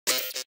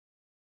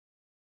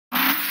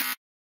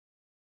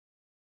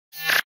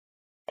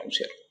primes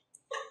here.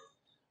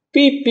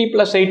 P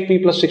plus 8, P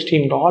plus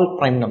 16 are all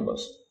prime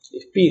numbers.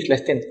 If P is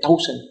less than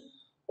 1000,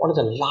 what is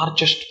the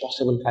largest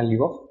possible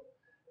value of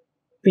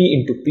P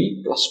into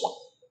P plus 1?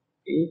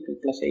 P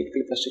plus 8,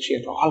 P plus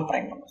 16 are all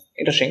prime numbers.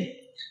 Interesting.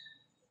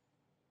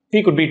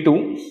 P could be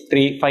 2,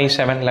 3, 5,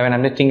 7, 11.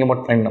 I'm just thinking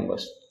about prime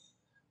numbers.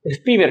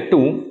 If P were 2,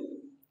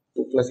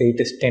 2 plus 8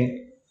 is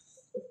 10.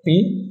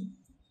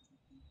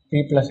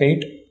 P plus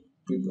 8,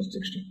 P plus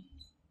 16.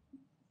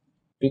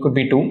 P could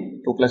be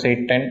 2, 2 plus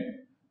 8,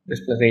 10.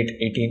 This plus 8,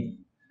 18.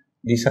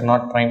 These are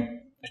not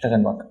prime. This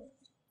doesn't work.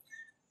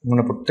 I'm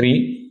going to put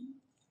 3,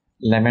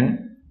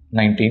 11,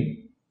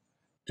 19.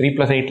 3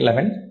 plus 8,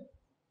 11.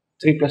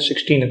 3 plus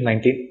 16 is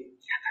 19.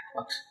 Yeah, that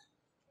works.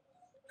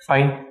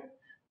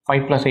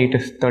 5 plus 8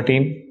 is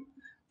 13.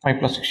 5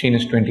 plus 16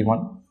 is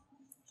 21.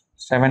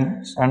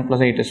 7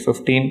 plus 8 is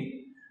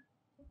 15.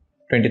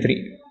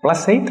 23.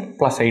 Plus 8,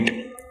 plus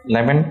 8.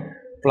 11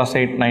 plus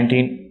 8,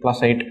 19.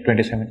 Plus 8,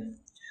 27.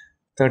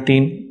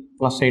 13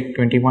 plus 8,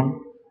 21.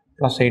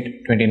 Plus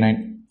 8,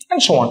 29.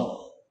 And so on.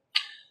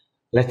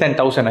 Less than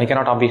 1000, I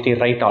cannot obviously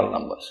write all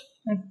numbers.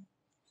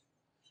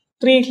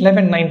 3,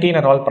 11, 19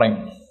 are all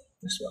prime.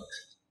 This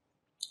works.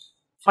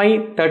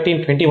 5,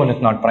 13, 21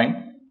 is not prime.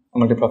 A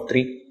multiple of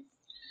 3.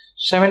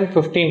 7,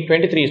 15,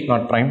 23 is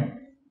not prime.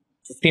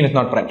 15 is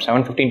not prime.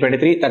 7, 15,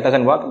 23, that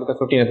doesn't work because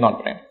 15 is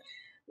not prime.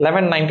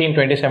 11, 19,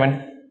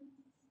 27.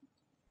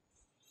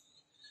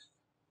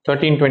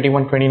 13,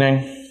 21,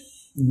 29,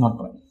 not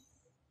prime.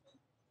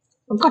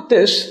 I've got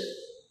this.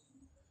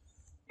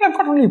 I've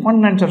got only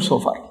one answer so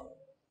far.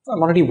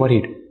 I'm already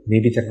worried.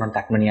 Maybe there are not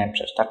that many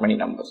answers, that many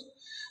numbers.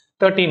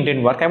 13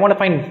 didn't work. I want to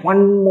find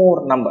one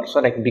more number so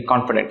that I can be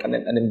confident and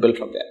then build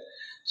from there.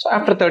 So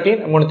after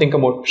 13, I'm going to think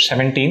about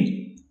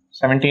 17.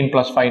 17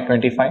 plus 5,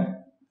 25.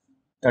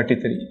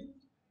 33.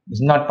 This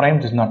is not prime,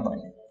 this is not prime.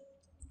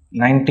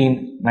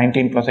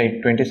 19 plus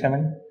 8,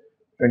 27.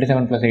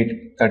 27 plus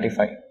 8,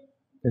 35.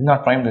 This is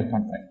not prime, this is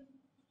not prime.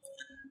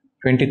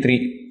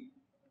 23,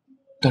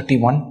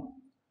 31,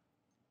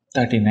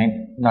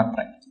 39, not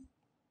prime.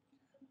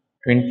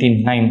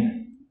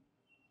 29,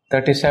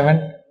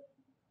 37,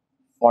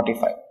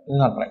 45. This is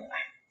not prime.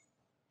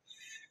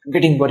 I'm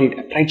getting worried.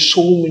 I've tried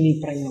so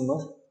many prime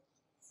numbers.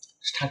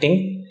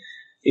 Starting,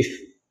 if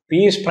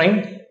P is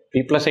prime,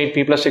 P plus 8,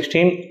 P plus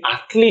 16,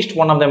 at least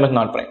one of them is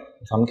not prime.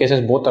 In some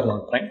cases, both are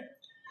not prime.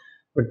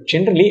 But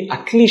generally,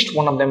 at least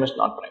one of them is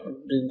not prime.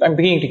 I'm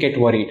beginning to get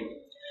worried.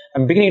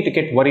 I'm beginning to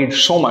get worried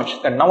so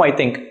much that now I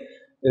think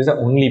this is the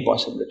only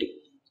possibility.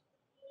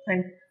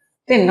 And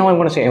then now I'm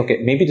going to say, okay,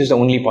 maybe this is the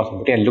only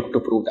possibility. I'll look to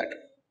prove that.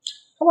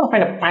 I want to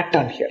find a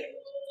pattern here.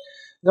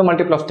 The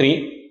multiple of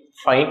 3,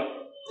 5,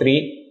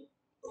 3,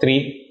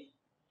 3,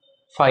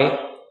 5,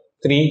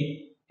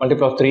 3,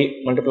 multiple of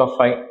 3, multiple of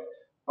 5,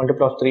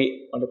 multiple of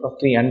 3, multiple of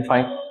 3 and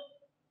 5.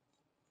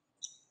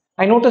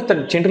 I noticed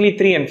that generally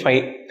 3 and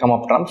 5 come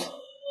up trumps,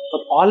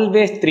 but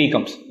always 3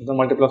 comes. The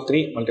multiple of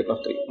 3, multiple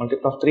of 3,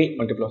 multiple of 3,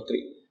 multiple of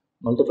 3,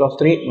 multiple of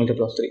 3,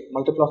 multiple of 3,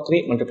 multiple of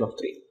 3, multiple of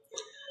 3.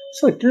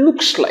 So it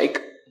looks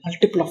like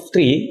multiple of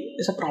 3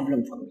 is a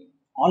problem for me.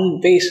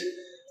 Always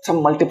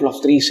some multiple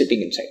of 3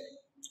 sitting inside.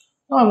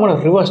 Now I'm going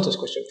to reverse this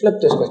question, flip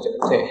this question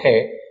and say,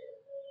 hey,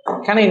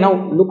 can I now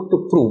look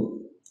to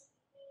prove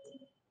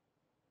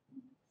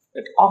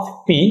that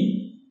of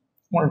P,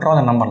 I'm going to draw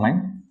the number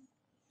line.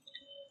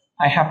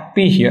 I have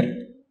P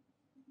here,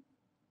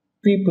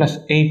 P plus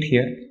 8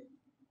 here,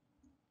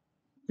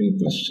 P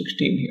plus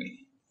 16 here.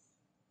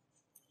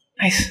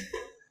 Nice.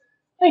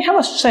 I have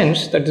a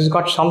sense that this has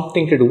got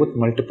something to do with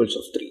multiples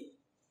of 3.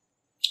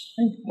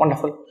 Right?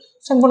 Wonderful.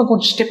 So I'm going to go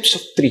steps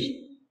of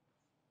 3.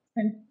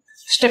 Right?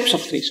 Steps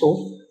of 3.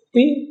 So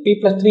P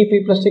plus 3,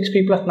 P plus 6,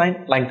 P plus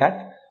 9, like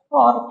that.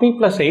 Or P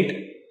plus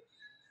 8.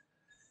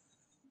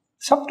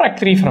 Subtract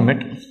 3 from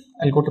it,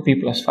 I'll go to P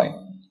plus 5.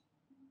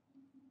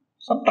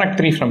 Subtract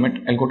 3 from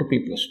it, I'll go to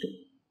P plus 2.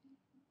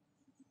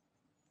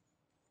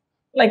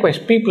 Likewise,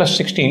 P plus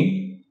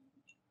 16.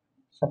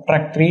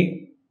 Subtract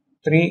 3,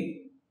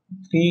 3,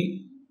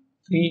 3,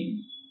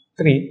 3,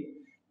 3.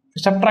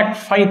 Subtract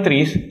 5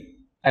 3s,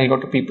 I'll go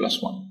to P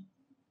plus 1.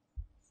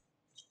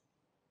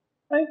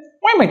 Right?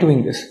 Why am I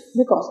doing this?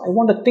 Because I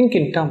want to think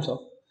in terms of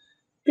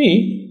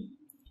P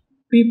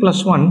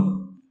plus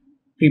 1,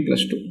 P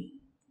plus 2.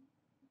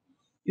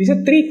 These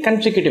are 3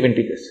 consecutive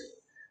integers.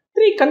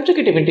 3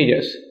 consecutive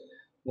integers,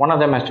 one of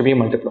them has to be a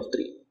multiple of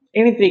 3.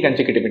 Any 3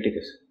 consecutive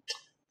integers.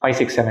 5,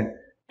 6, 7,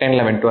 10,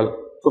 11, 12,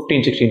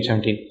 15, 16,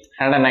 17,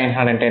 109,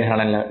 110,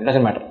 111,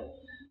 doesn't matter.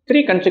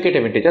 3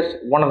 consecutive integers,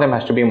 one of them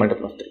has to be a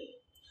multiple of 3.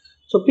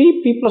 So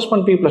P plus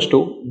 1, P plus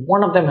 2,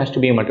 one of them has to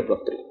be a multiple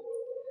of 3.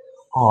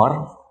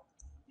 Or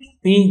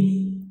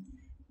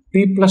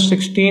P plus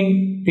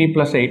 16, P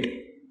plus 8,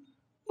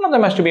 one of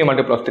them has to be a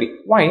multiple of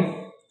 3.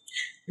 Why?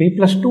 P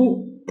plus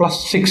 2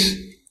 plus 6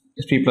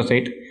 is P plus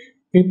 8.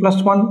 P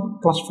plus 1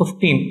 plus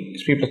 15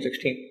 is P plus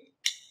 16.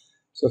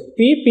 So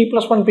P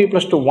plus 1, P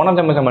plus 2, one of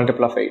them is a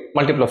multiple of 8,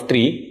 multiple of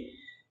 3.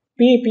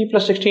 P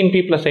plus 16,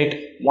 P plus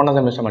 8, one of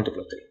them is a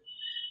multiple of 3.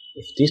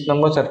 If these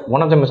numbers are,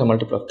 one of them is a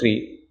multiple of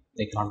 3,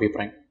 they cannot be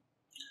prime.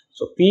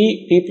 So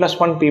p plus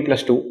 1, p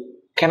plus 2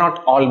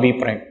 cannot all be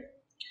prime.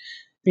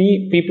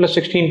 P plus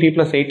 16, p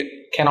plus 8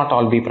 cannot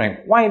all be prime.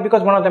 Why?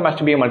 Because one of them has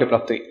to be a multiple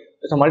of 3. If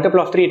it's a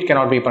multiple of 3, it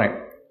cannot be prime.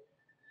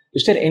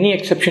 Is there any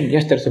exception?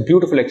 Yes, there is a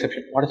beautiful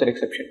exception. What is that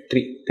exception?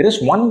 3. There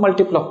is one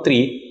multiple of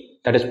 3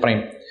 that is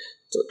prime.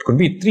 So it could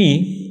be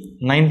 3,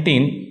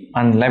 19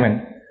 and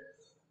 11,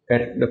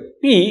 where the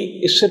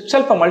p is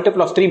itself a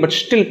multiple of 3 but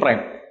still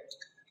prime.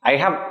 I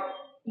have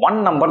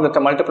one number that's a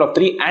multiple of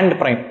 3 and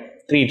prime,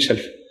 3 itself.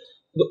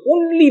 The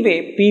only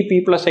way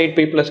p plus 8,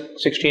 p plus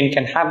 16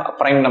 can have a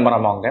prime number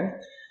among them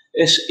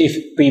is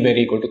if p were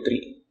equal to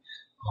 3.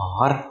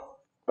 Or,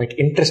 quite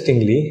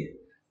interestingly,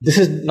 this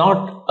is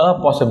not a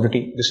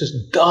possibility, this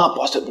is the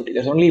possibility.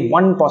 There's only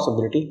one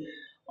possibility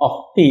of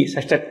p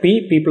such that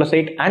p plus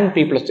 8 and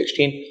p plus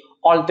 16,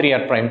 all 3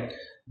 are prime.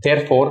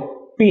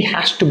 Therefore, p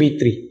has to be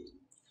 3.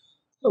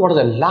 So what is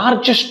the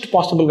largest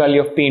possible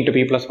value of p into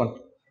p plus 1?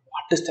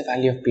 What is the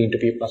value of p into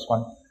p plus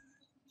 1?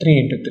 3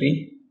 into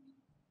 3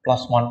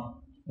 plus 1,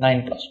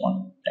 9 plus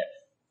 1,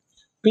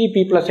 10.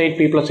 P plus 8,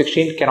 p plus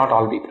 16 cannot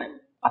all be prime.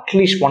 At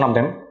least one of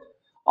them,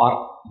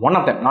 or one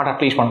of them, not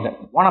at least one of them.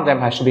 One of them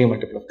has to be a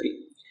multiple of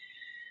 3.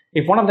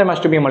 If one of them has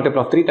to be a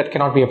multiple of 3, that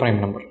cannot be a prime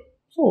number.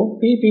 So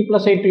p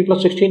plus 8, p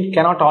plus 16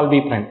 cannot all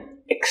be prime,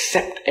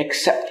 except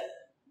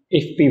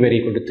if p were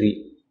equal to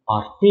 3,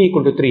 or p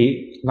equal to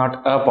 3 is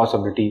not a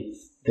possibility,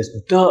 it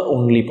is the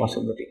only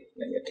possibility.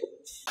 Then we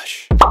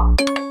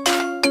are through.